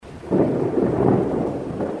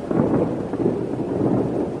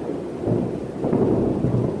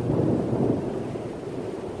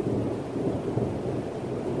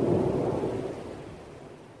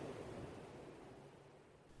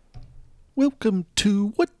Welcome to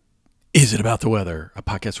What Is It About the Weather, a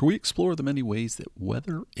podcast where we explore the many ways that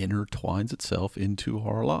weather intertwines itself into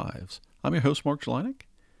our lives. I'm your host, Mark Jelinek.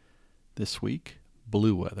 This week,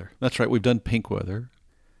 blue weather. That's right, we've done pink weather.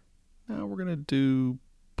 Now we're going to do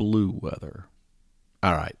blue weather.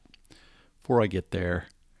 All right, before I get there,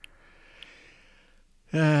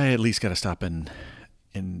 I at least got to stop and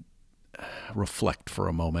reflect for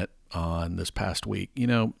a moment on this past week. You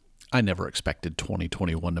know, I never expected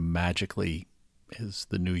 2021 to magically, as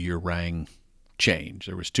the new year rang, change.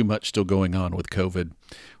 There was too much still going on with COVID.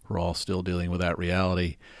 We're all still dealing with that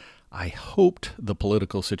reality. I hoped the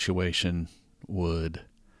political situation would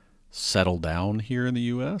settle down here in the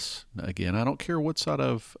U.S. Again, I don't care what side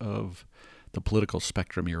of the political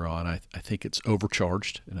spectrum you're on. I think it's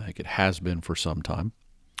overcharged, and I think it has been for some time.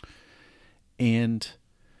 And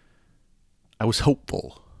I was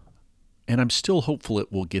hopeful. And I'm still hopeful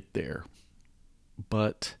it will get there.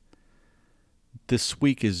 But this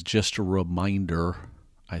week is just a reminder,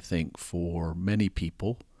 I think, for many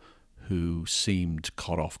people who seemed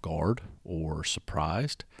caught off guard or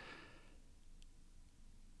surprised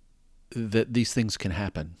that these things can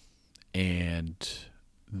happen. And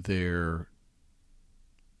they're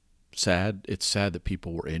sad. It's sad that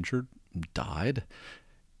people were injured, died.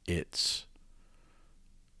 It's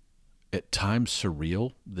at times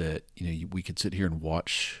surreal that, we could sit here and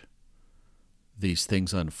watch these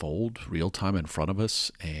things unfold real time in front of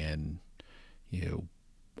us and,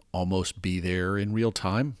 almost be there in real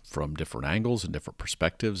time from different angles and different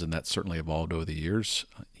perspectives. And that's certainly evolved over the years.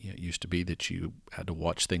 It used to be that you had to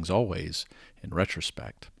watch things always in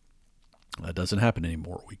retrospect. That doesn't happen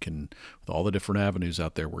anymore. We can, with all the different avenues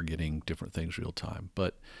out there, we're getting different things real time.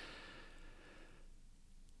 But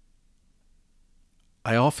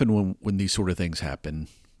I often, when these sort of things happen,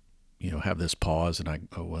 have this pause and I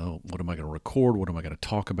go, well, what am I going to record? What am I going to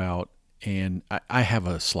talk about? And I have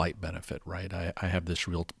a slight benefit, right? I have this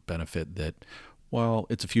real benefit that, well,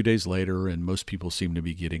 it's a few days later and most people seem to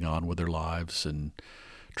be getting on with their lives and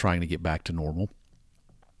trying to get back to normal.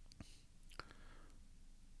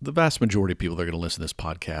 The vast majority of people that are going to listen to this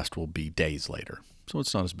podcast will be days later. So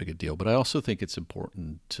it's not as big a deal. But I also think it's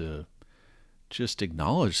important to just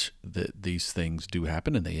acknowledge that these things do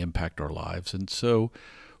happen and they impact our lives. And so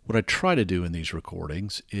what I try to do in these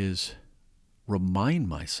recordings is remind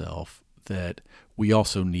myself that we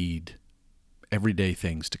also need everyday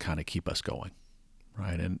things to kind of keep us going,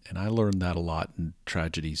 right? And I learned that a lot in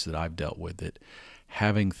tragedies that I've dealt with, that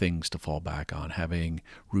having things to fall back on, having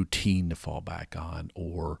routine to fall back on,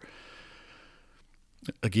 or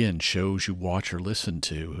again, shows you watch or listen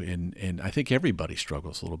to. And I think everybody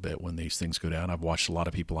struggles a little bit when these things go down. I've watched a lot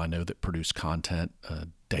of people I know that produce content a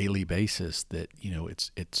daily basis that,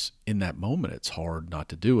 it's in that moment, it's hard not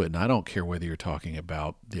to do it. And I don't care whether you're talking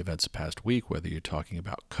about the events of the past week, whether you're talking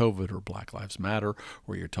about COVID or Black Lives Matter,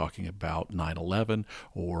 or you're talking about 9/11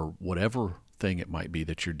 or whatever thing it might be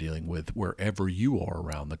that you're dealing with wherever you are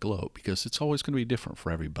around the globe, because it's always going to be different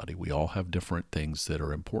for everybody. We all have different things that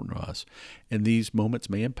are important to us, and these moments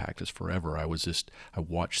may impact us forever. I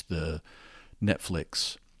watched the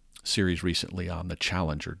Netflix series recently on the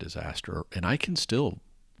Challenger disaster, and I can still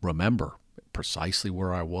remember precisely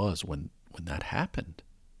where I was when that happened,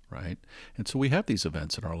 right? And so we have these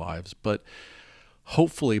events in our lives, but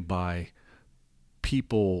hopefully by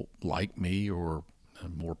people like me or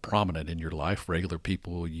more prominent in your life, regular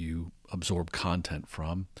people you absorb content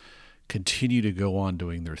from, continue to go on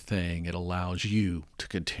doing their thing. It allows you to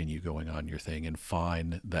continue going on your thing and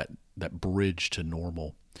find that bridge to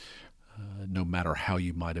normal, no matter how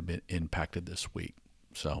you might have been impacted this week.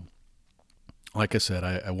 So, like I said,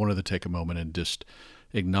 I wanted to take a moment and just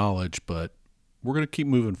acknowledge, but we're going to keep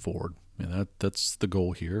moving forward. And that's the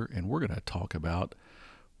goal here. And we're going to talk about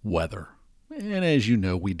weather. And as you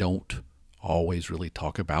know, we don't always really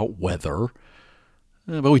talk about weather,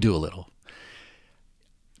 but we do a little.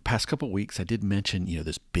 Past couple of weeks, I did mention,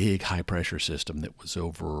 this big high pressure system that was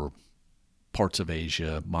over parts of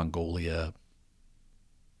Asia, Mongolia,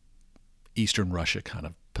 Eastern Russia kind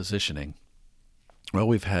of positioning. Well,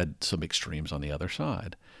 we've had some extremes on the other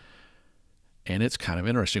side, and it's kind of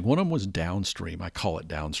interesting. One of them was downstream. I call it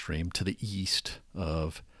downstream, to the east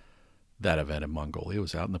of that event in Mongolia. It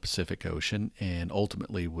was out in the Pacific Ocean and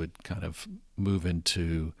ultimately would kind of move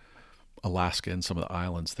into Alaska and some of the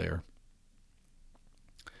islands there.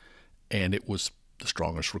 And it was the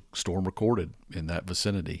strongest storm recorded in that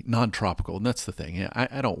vicinity, non-tropical. And that's the thing.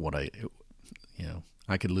 I don't want to,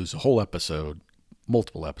 I could lose a whole episode,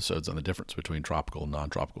 multiple episodes on the difference between tropical and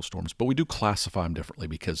non-tropical storms, but we do classify them differently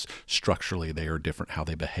because structurally they are different. How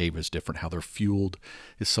they behave is different. How they're fueled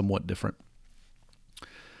is somewhat different.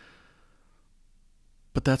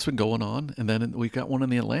 But that's been going on. And then we've got one in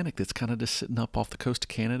the Atlantic that's kind of just sitting up off the coast of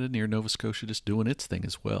Canada near Nova Scotia, just doing its thing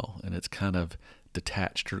as well. And it's kind of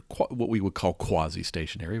detached, or what we would call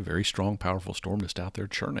quasi-stationary, very strong, powerful storm just out there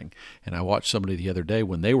churning. And I watched somebody the other day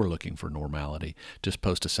when they were looking for normality just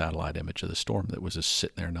post a satellite image of the storm that was just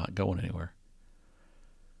sitting there not going anywhere.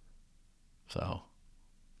 So,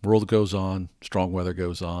 world goes on, strong weather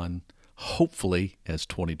goes on. Hopefully, as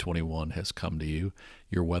 2021 has come to you,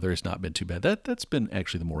 your weather has not been too bad. That's been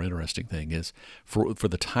actually the more interesting thing is for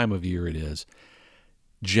the time of year it is.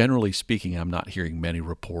 Generally speaking, I'm not hearing many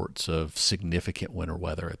reports of significant winter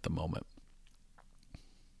weather at the moment.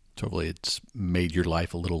 So hopefully it's made your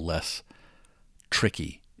life a little less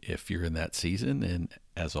tricky if you're in that season. And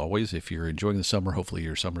as always, if you're enjoying the summer, hopefully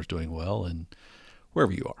your summer's doing well and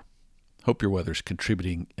wherever you are. Hope your weather's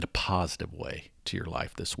contributing in a positive way to your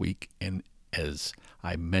life this week. And as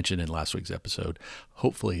I mentioned in last week's episode,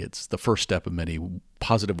 hopefully it's the first step of many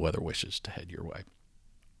positive weather wishes to head your way.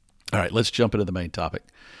 All right, let's jump into the main topic.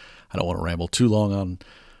 I don't want to ramble too long on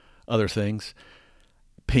other things.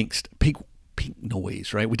 Pink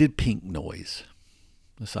noise, right? We did pink noise.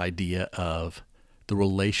 This idea of the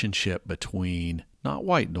relationship between not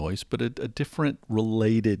white noise, but a different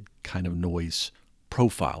related kind of noise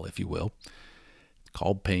profile, if you will. It's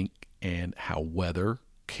called pink, and how weather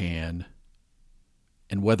can,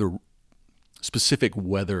 and specific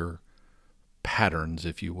weather patterns,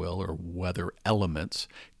 if you will, or weather elements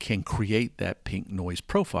can create that pink noise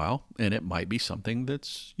profile. And it might be something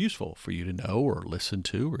that's useful for you to know or listen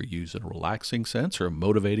to or use in a relaxing sense or a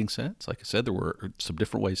motivating sense. Like I said, there were some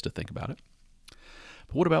different ways to think about it.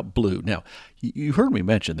 But what about blue? Now, you heard me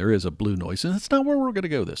mention there is a blue noise, and that's not where we're going to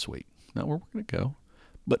go this week. Not where we're going to go.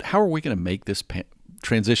 But how are we going to make this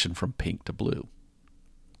transition from pink to blue?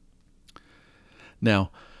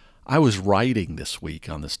 Now, I was writing this week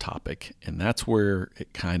on this topic, and that's where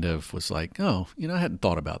it kind of was like, I hadn't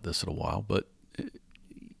thought about this in a while, but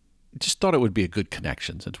just thought it would be a good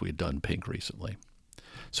connection since we had done pink recently.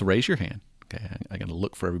 So raise your hand. Okay, I'm going to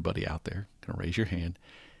look for everybody out there. Going to raise your hand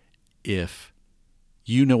if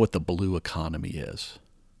you know what the blue economy is.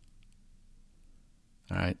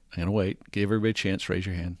 All right, I'm going to wait. Give everybody a chance. Raise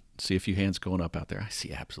your hand. See a few hands going up out there. I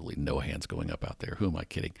see absolutely no hands going up out there. Who am I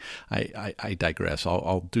kidding? I digress.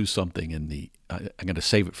 I'll do something I'm going to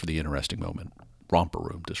save it for the interesting moment. Romper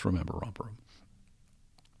Room. Just remember Romper Room.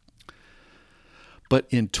 But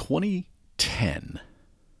in 2010,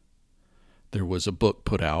 there was a book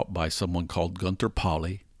put out by someone called Gunther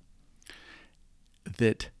Pauli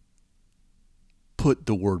that put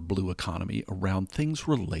the word blue economy around things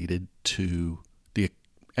related to the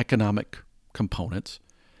economic components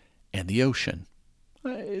and the ocean.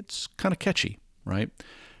 It's kind of catchy, right?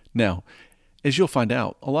 Now, as you'll find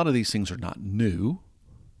out, a lot of these things are not new,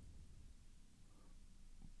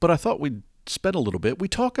 but I thought we'd spend a little bit. We've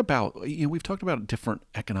talked about different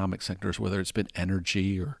economic sectors, whether it's been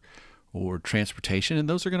energy or transportation, and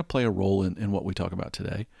those are going to play a role in what we talk about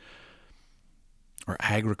today, or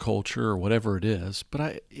agriculture or whatever it is.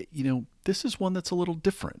 But this is one that's a little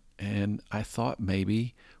different, and I thought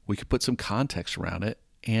maybe we could put some context around it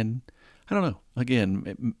and, I don't know,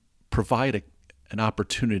 again, provide an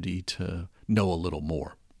opportunity to know a little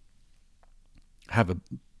more, have a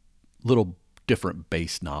little different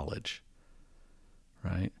base knowledge,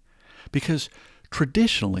 right? Because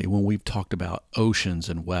traditionally, when we've talked about oceans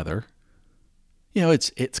and weather,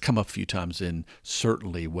 it's come up a few times in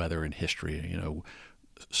certainly weather in history,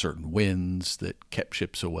 certain winds that kept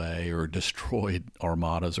ships away or destroyed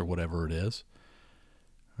armadas or whatever it is,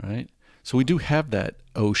 right? So we do have that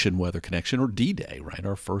ocean weather connection, or D-Day, right?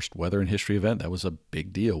 Our first weather in history event. That was a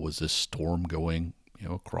big deal, was this storm going,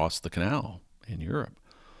 across the canal in Europe.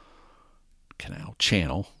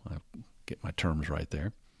 Channel. I get my terms right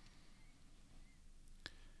there.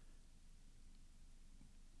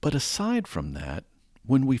 But aside from that,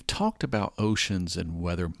 when we've talked about oceans and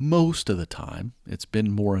weather, most of the time, it's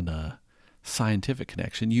been more in a scientific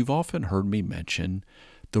connection. You've often heard me mention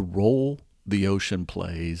the role the ocean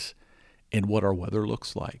plays in what our weather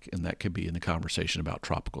looks like. And that could be in the conversation about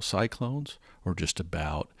tropical cyclones, or just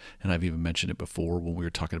about, and I've even mentioned it before when we were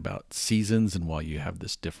talking about seasons, and while you have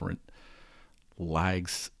this different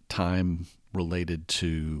lags time related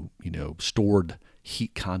to, stored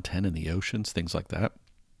heat content in the oceans, things like that.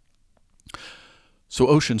 So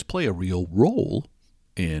oceans play a real role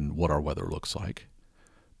in what our weather looks like.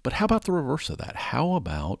 But how about the reverse of that? How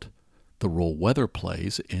about the role weather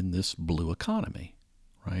plays in this blue economy,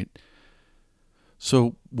 right?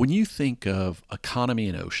 So when you think of economy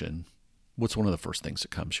and ocean, what's one of the first things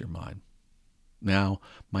that comes to your mind? Now,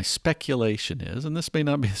 my speculation is, and this may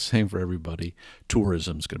not be the same for everybody,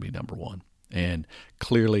 tourism is going to be number one. And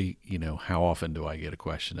clearly, how often do I get a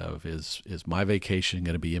question of, is my vacation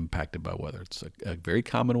going to be impacted by weather? It's a very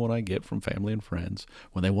common one I get from family and friends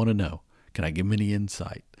when they want to know, can I give them any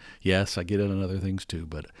insight? Yes, I get it on other things too,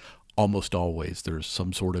 but almost always there's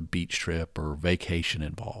some sort of beach trip or vacation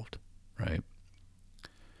involved, right?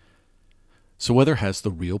 So weather has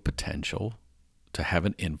the real potential to have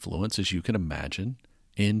an influence, as you can imagine,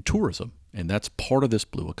 in tourism. And that's part of this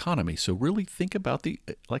blue economy. So really think about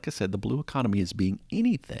like I said, the blue economy as being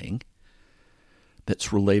anything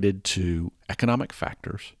that's related to economic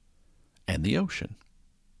factors and the ocean.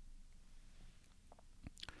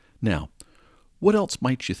 Now, what else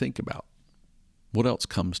might you think about? What else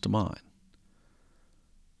comes to mind?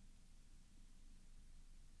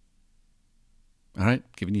 All right,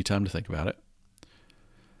 giving you time to think about it.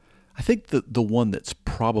 I think the one that's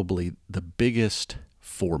probably the biggest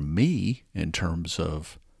for me in terms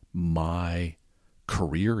of my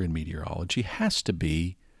career in meteorology has to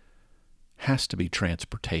be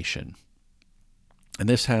transportation. And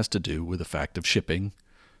this has to do with the fact of shipping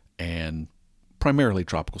and primarily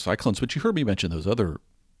tropical cyclones. But you heard me mention those other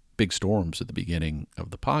big storms at the beginning of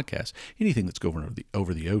the podcast. Anything that's going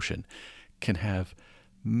over the ocean can have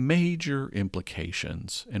major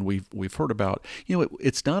implications. And we've heard about,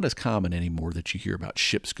 it's not as common anymore that you hear about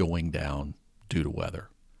ships going down due to weather.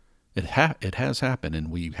 It has happened, and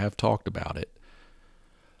we have talked about it.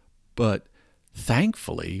 But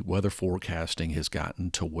thankfully, weather forecasting has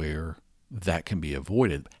gotten to where that can be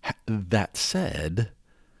avoided. That said,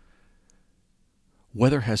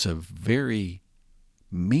 weather has a very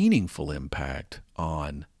meaningful impact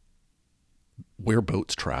on where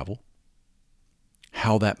boats travel,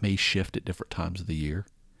 how that may shift at different times of the year.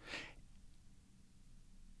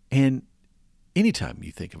 And anytime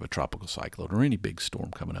you think of a tropical cyclone or any big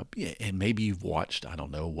storm coming up, and maybe you've watched, I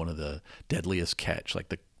don't know, one of the deadliest catch, like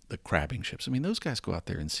the crabbing ships. I mean, those guys go out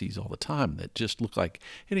there in seas all the time that just look like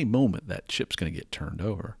any moment that ship's going to get turned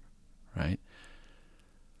over, right?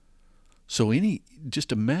 So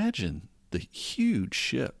just imagine the huge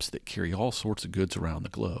ships that carry all sorts of goods around the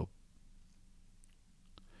globe.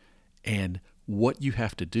 And what you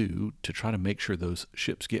have to do to try to make sure those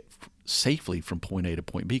ships get safely from point A to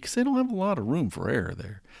point B, because they don't have a lot of room for error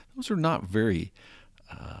there. Those are not very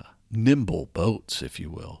nimble boats, if you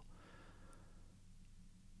will.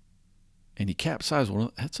 And you capsize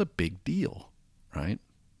one, that's a big deal, right?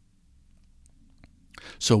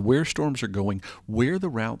 So where storms are going, where the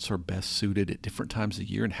routes are best suited at different times of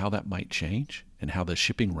the year and how that might change and how the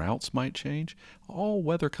shipping routes might change, all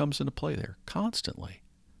weather comes into play there constantly,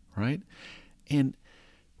 right? And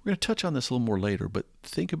we're going to touch on this a little more later, but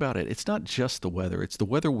think about it. It's not just the weather. It's the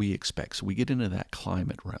weather we expect. So we get into that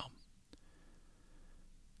climate realm.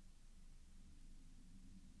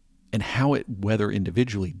 And how weather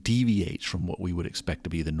individually deviates from what we would expect to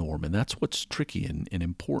be the norm. And that's what's tricky and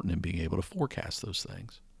important in being able to forecast those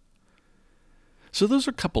things. So those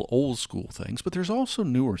are a couple old school things, but there's also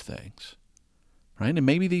newer things, right? And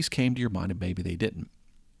maybe these came to your mind and maybe they didn't.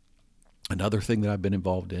 Another thing that I've been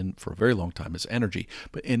involved in for a very long time is energy,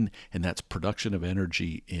 and that's production of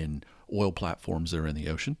energy in oil platforms that are in the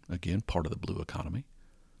ocean. Again, part of the blue economy.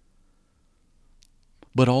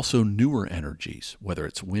 But also newer energies, whether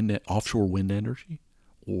it's offshore wind energy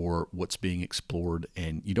or what's being explored,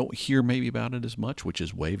 and you don't hear maybe about it as much, which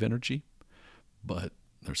is wave energy, but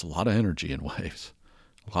there's a lot of energy in waves.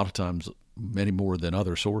 A lot of times, many more than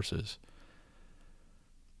other sources.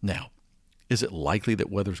 Now, is it likely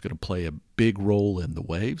that weather is going to play a big role in the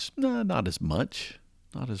waves? No, not as much,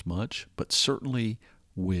 but certainly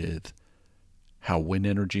with how wind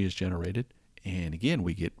energy is generated. And again,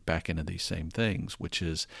 we get back into these same things, which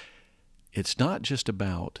is it's not just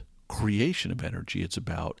about creation of energy, it's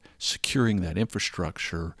about securing that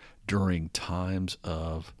infrastructure during times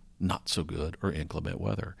of not so good or inclement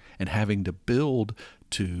weather and having to build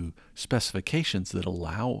to specifications that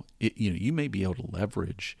allow it. You may be able to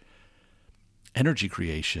leverage energy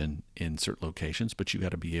creation in certain locations, but you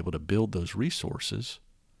got to be able to build those resources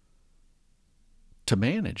to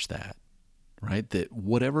manage that, right? That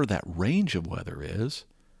whatever that range of weather is,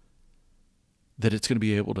 that it's going to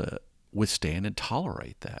be able to withstand and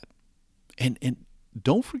tolerate that. And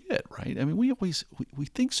don't forget, right? I mean, we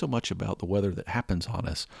think so much about the weather that happens on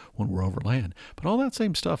us when we're over land, but all that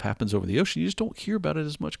same stuff happens over the ocean. You just don't hear about it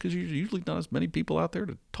as much because there's usually not as many people out there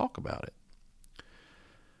to talk about it.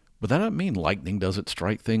 But that doesn't mean lightning doesn't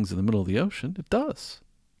strike things in the middle of the ocean. It does,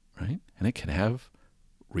 right? And it can have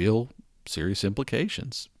real serious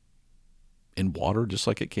implications in water just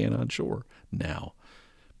like it can on shore. Now,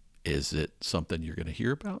 Is it something you're going to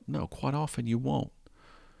hear about? No, quite often you won't,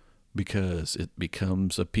 because it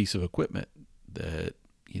becomes a piece of equipment that,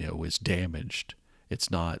 is damaged. It's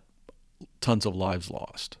not tons of lives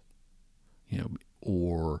lost,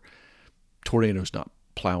 or tornadoes not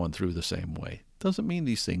plowing through the same way. Doesn't mean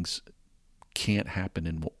these things can't happen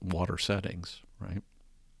in water settings, right?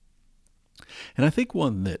 And I think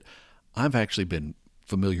one that I've actually been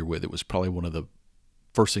familiar with, it was probably one of the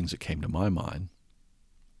first things that came to my mind,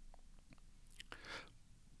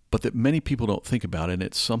 but that many people don't think about, and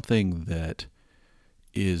it's something that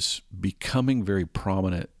is becoming very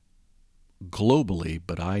prominent globally,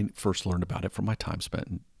 but I first learned about it from my time spent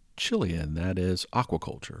in Chile, and that is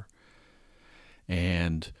aquaculture.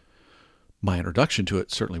 And my introduction to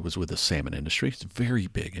it certainly was with the salmon industry. It's very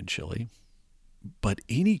big in Chile. But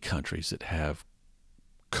any countries that have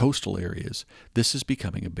coastal areas, this is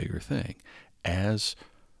becoming a bigger thing. As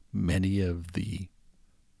many of the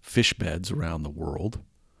fish beds around the world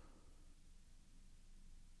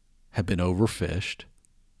have been overfished,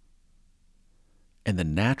 and the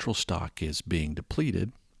natural stock is being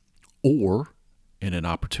depleted, or in an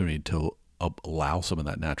opportunity to allow some of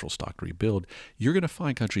that natural stock to rebuild, you're going to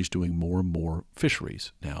find countries doing more and more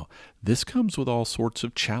fisheries. Now, this comes with all sorts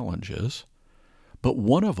of challenges, but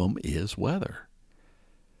one of them is weather.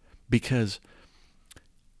 Because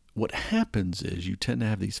what happens is you tend to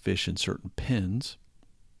have these fish in certain pens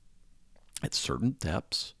at certain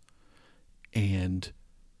depths, and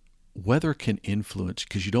weather can influence,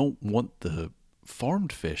 because you don't want the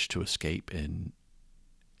farmed fish to escape and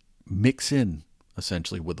mix in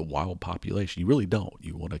essentially with the wild population. You really don't.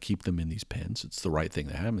 You want to keep them in these pens. It's the right thing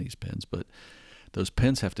to have in these pens, but those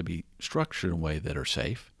pens have to be structured in a way that are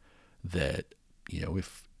safe, that,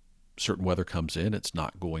 if certain weather comes in, it's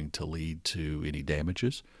not going to lead to any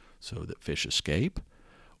damages, so that fish escape,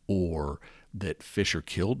 or that fish are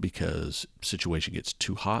killed because situation gets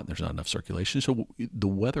too hot and there's not enough circulation. So the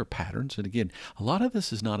weather patterns, and again, a lot of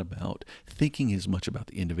this is not about thinking as much about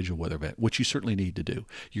the individual weather event, which you certainly need to do.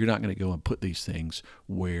 You're not going to go and put these things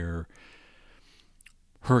where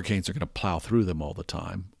hurricanes are going to plow through them all the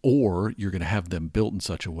time, or you're going to have them built in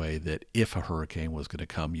such a way that if a hurricane was going to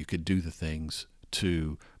come, you could do the things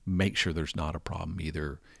to make sure there's not a problem.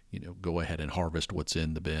 Either, go ahead and harvest what's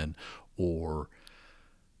in the bin, or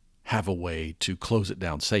have a way to close it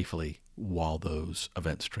down safely while those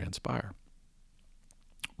events transpire.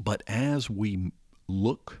 But as we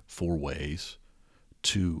look for ways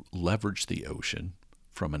to leverage the ocean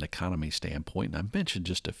from an economy standpoint, and I mentioned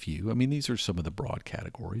just a few, these are some of the broad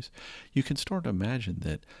categories, you can start to imagine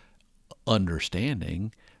that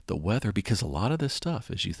understanding the weather, because a lot of this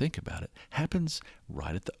stuff, as you think about it, happens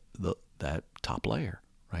right at that top layer,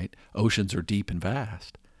 right? Oceans are deep and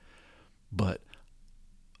vast, but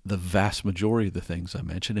the vast majority of the things I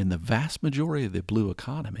mentioned, and the vast majority of the blue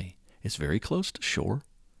economy, is very close to shore.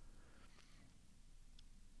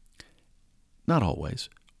 Not always.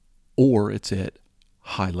 Or it's at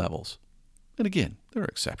high levels. And again, there are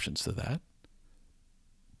exceptions to that.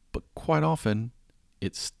 But quite often,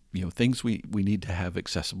 it's things we need to have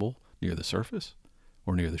accessible near the surface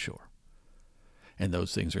or near the shore. And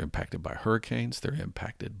those things are impacted by hurricanes. They're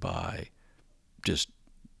impacted by just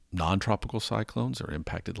non-tropical cyclones. Are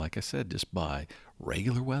impacted, like I said, just by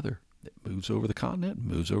regular weather that moves over the continent and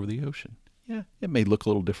moves over the ocean. Yeah, it may look a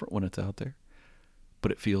little different when it's out there,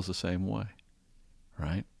 but it feels the same way,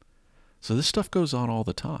 right? So this stuff goes on all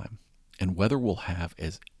the time, and weather will have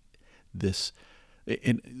as this.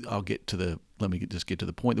 And let me just get to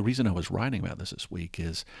the point. The reason I was writing about this week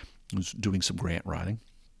is I was doing some grant writing,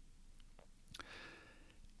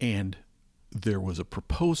 and there was a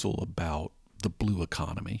proposal about the blue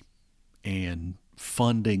economy and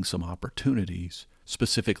funding some opportunities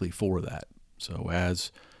specifically for that. So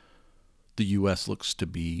as the U.S. looks to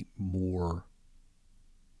be more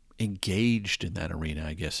engaged in that arena,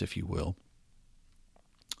 I guess, if you will,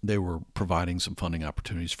 they were providing some funding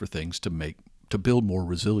opportunities for things to build more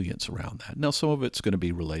resilience around that. Now, some of it's going to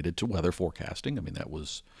be related to weather forecasting. That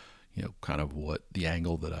was, kind of what the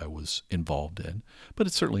angle that I was involved in. But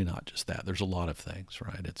it's certainly not just that. There's a lot of things,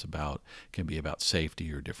 right? Can be about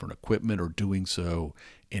safety or different equipment, or doing so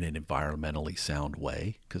in an environmentally sound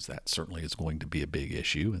way, because that certainly is going to be a big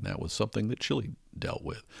issue, and that was something that Chile dealt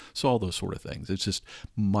with. So all those sort of things. It's just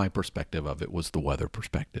my perspective of it was the weather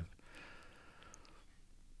perspective.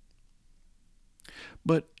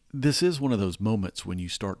 But this is one of those moments when you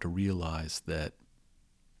start to realize that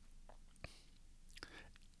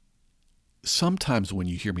sometimes when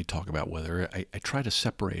you hear me talk about weather, I try to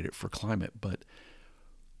separate it for climate, but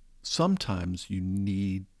sometimes you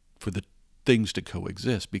need for the things to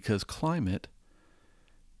coexist, because climate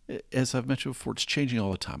as I've mentioned before, it's changing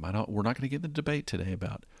all the time. We're not going to get in the debate today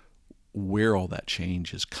about where all that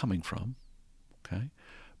change is coming from, okay?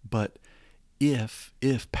 But if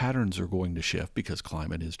patterns are going to shift because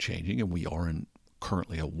climate is changing and we are in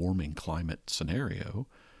currently a warming climate scenario,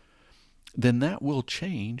 then that will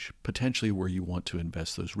change potentially where you want to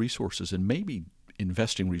invest those resources, and maybe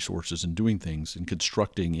investing resources and doing things and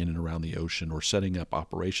constructing in and around the ocean or setting up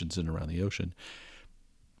operations in and around the ocean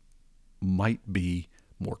might be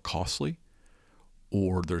more costly,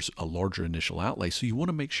 or there's a larger initial outlay. So you want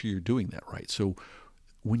to make sure you're doing that right. So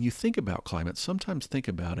when you think about climate, sometimes think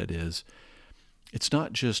about it as it's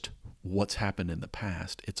not just what's happened in the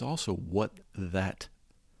past, it's also what that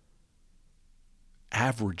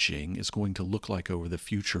averaging is going to look like over the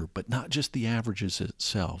future, but not just the averages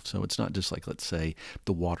itself. So it's not just like, let's say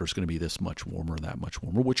the water's going to be this much warmer, that much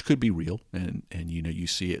warmer, which could be real. And you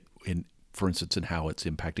see it in, for instance, in how it's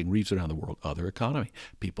impacting reefs around the world, other economy.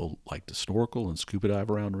 People like to snorkel and scuba dive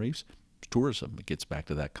around reefs. Tourism, it gets back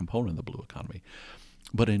to that component of the blue economy.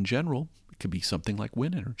 But in general, it could be something like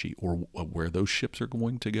wind energy or where those ships are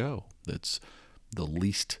going to go. That's the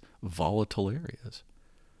least volatile areas.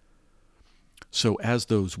 So as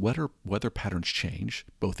those weather patterns change,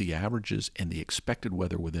 both the averages and the expected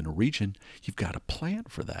weather within a region, you've got to plan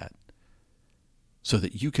for that so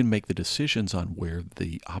that you can make the decisions on where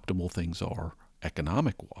the optimal things are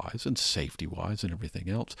economic-wise and safety-wise and everything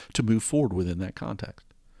else to move forward within that context.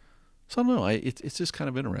 So I don't know, it's just kind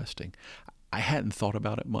of interesting. I hadn't thought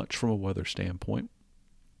about it much from a weather standpoint.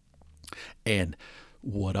 And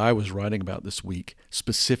what I was writing about this week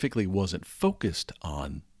specifically wasn't focused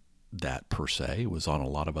on that per se. It was on a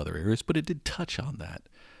lot of other areas, but it did touch on that.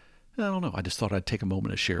 I don't know. I just thought I'd take a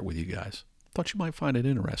moment to share it with you guys. Thought you might find it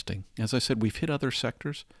interesting. As I said, we've hit other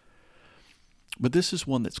sectors, but this is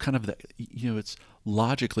one that's kind of, it's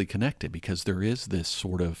logically connected because there is this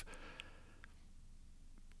sort of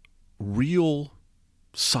real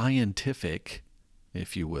scientific,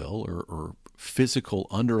 if you will, or physical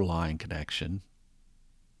underlying connection,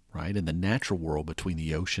 right, in the natural world between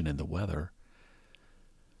the ocean and the weather.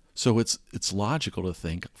 So it's logical to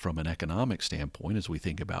think from an economic standpoint, as we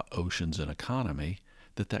think about oceans and economy,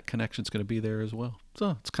 that connection's going to be there as well.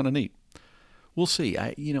 So it's kind of neat. We'll see.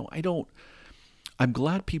 I'm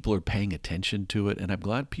glad people are paying attention to it, and I'm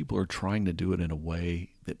glad people are trying to do it in a way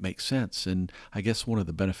that makes sense. And I guess one of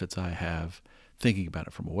the benefits I have thinking about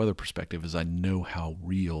it from a weather perspective is I know how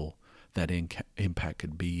real that impact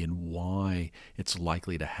could be and why it's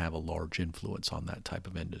likely to have a large influence on that type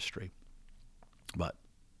of industry. But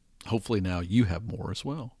hopefully now you have more as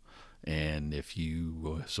well. And if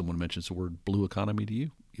someone mentions the word blue economy to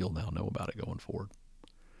you, you'll now know about it going forward.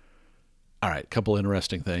 All right, a couple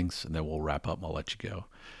interesting things, and then we'll wrap up and I'll let you go.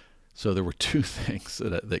 So there were two things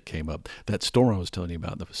that came up. That storm I was telling you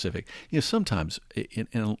about in the Pacific. Sometimes,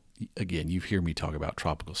 and again, you hear me talk about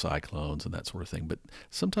tropical cyclones and that sort of thing, but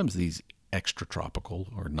sometimes these extratropical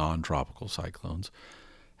or non-tropical cyclones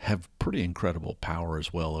have pretty incredible power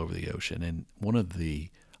as well over the ocean. And one of the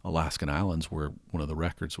Alaskan islands where one of the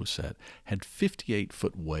records was set had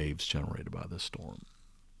 58-foot waves generated by this storm.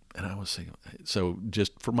 And I was thinking, so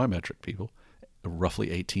just for my metric, people, roughly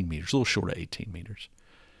 18 meters, a little short of 18 meters.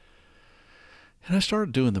 And I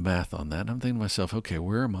started doing the math on that. And I'm thinking to myself, okay,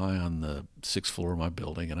 where am I on the 6th floor of my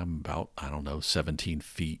building? And I'm about, 17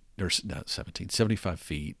 feet, or not 17, 75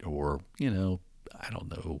 feet, or, I don't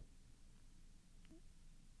know.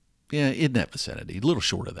 Yeah, in that vicinity, a little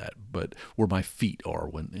short of that, but where my feet are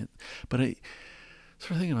but I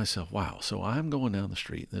started thinking to myself, wow, so I'm going down the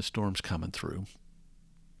street, and this storm's coming through,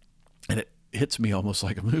 and it hits me almost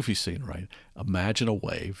like a movie scene, right? Imagine a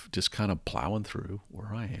wave just kind of plowing through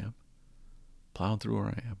where I am,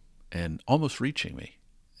 and almost reaching me.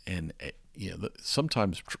 And,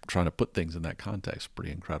 sometimes trying to put things in that context is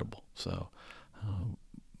pretty incredible. So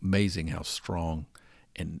amazing how strong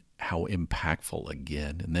and how impactful,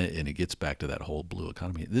 again, and it gets back to that whole blue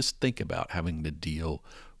economy. Just think about having to deal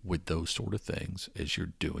with those sort of things as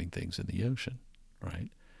you're doing things in the ocean, right?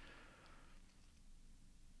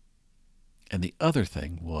 And the other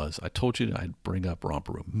thing was, I told you I'd bring up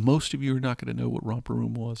Romper Room. Most of you are not going to know what Romper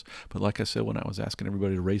Room was, but like I said, when I was asking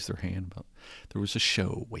everybody to raise their hand, there was a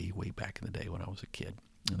show way, way back in the day when I was a kid.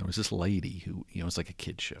 And there was this lady who, it was like a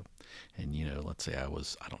kid show. And, let's say I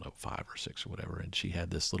was, 5 or 6 or whatever. And she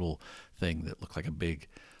had this little thing that looked like a big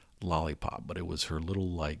lollipop, but it was her little,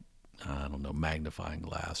 magnifying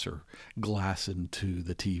glass or glass into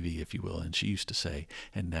the TV, if you will. And she used to say,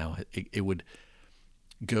 and now it would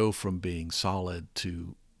go from being solid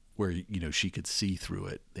to where, she could see through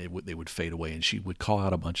it. They would fade away, and she would call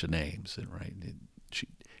out a bunch of names. And right.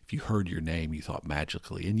 If if you heard your name, you thought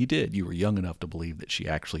magically, and you did. You were young enough to believe that she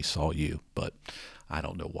actually saw you. But I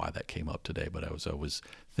don't know why that came up today. But I was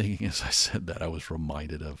thinking as I said that, I was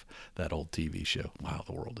reminded of that old TV show. Wow,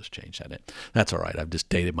 the world has changed. That's all right. I've just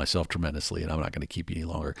dated myself tremendously, and I'm not going to keep you any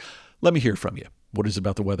longer. Let me hear from you.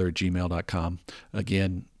 whatisabouttheweather@gmail.com.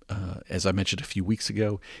 Again, as I mentioned a few weeks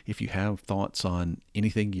ago, if you have thoughts on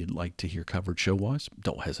anything you'd like to hear covered show-wise,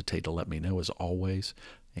 don't hesitate to let me know as always.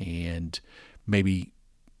 And maybe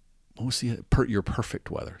we'll see your perfect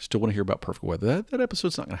weather. Still want to hear about perfect weather. That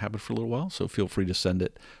episode's not going to happen for a little while, so feel free to send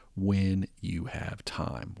it when you have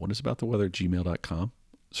time. Whatisabouttheweather@gmail.com.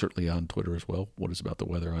 Certainly on Twitter as well. What is about the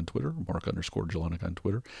weather on Twitter? Mark_Jelinek on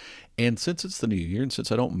Twitter. And since it's the new year, and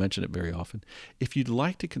since I don't mention it very often, if you'd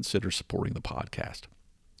like to consider supporting the podcast,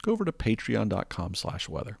 go over to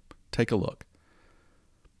patreon.com/weather. Take a look.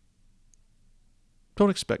 Don't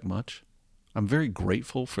expect much. I'm very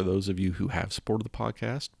grateful for those of you who have supported the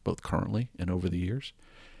podcast, both currently and over the years.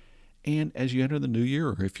 And as you enter the new year,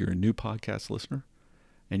 or if you're a new podcast listener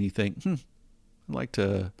and you think, I'd like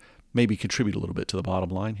to maybe contribute a little bit to the bottom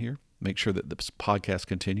line here, make sure that this podcast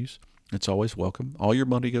continues, it's always welcome. All your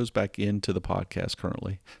money goes back into the podcast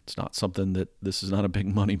currently. It's not something this is not a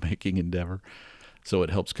big money-making endeavor. So it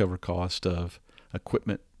helps cover cost of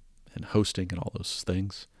equipment and hosting and all those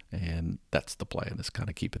things. And that's the plan, is kind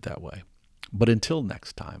of keep it that way. But until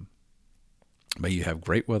next time, may you have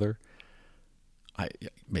great weather.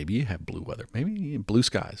 Maybe you have blue weather. Maybe blue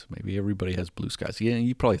skies. Maybe everybody has blue skies. Yeah,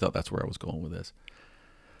 you probably thought that's where I was going with this.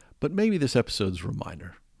 But maybe this episode's a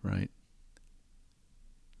reminder, right?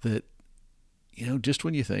 That, just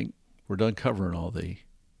when you think we're done covering all the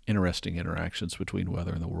interesting interactions between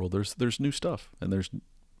weather and the world, there's new stuff, and there's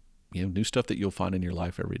new stuff that you'll find in your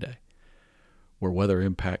life every day, where weather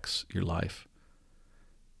impacts your life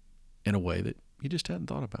in a way that you just hadn't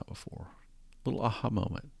thought about before. A little aha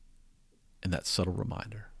moment, and that subtle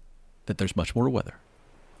reminder that there's much more to weather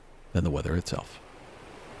than the weather itself.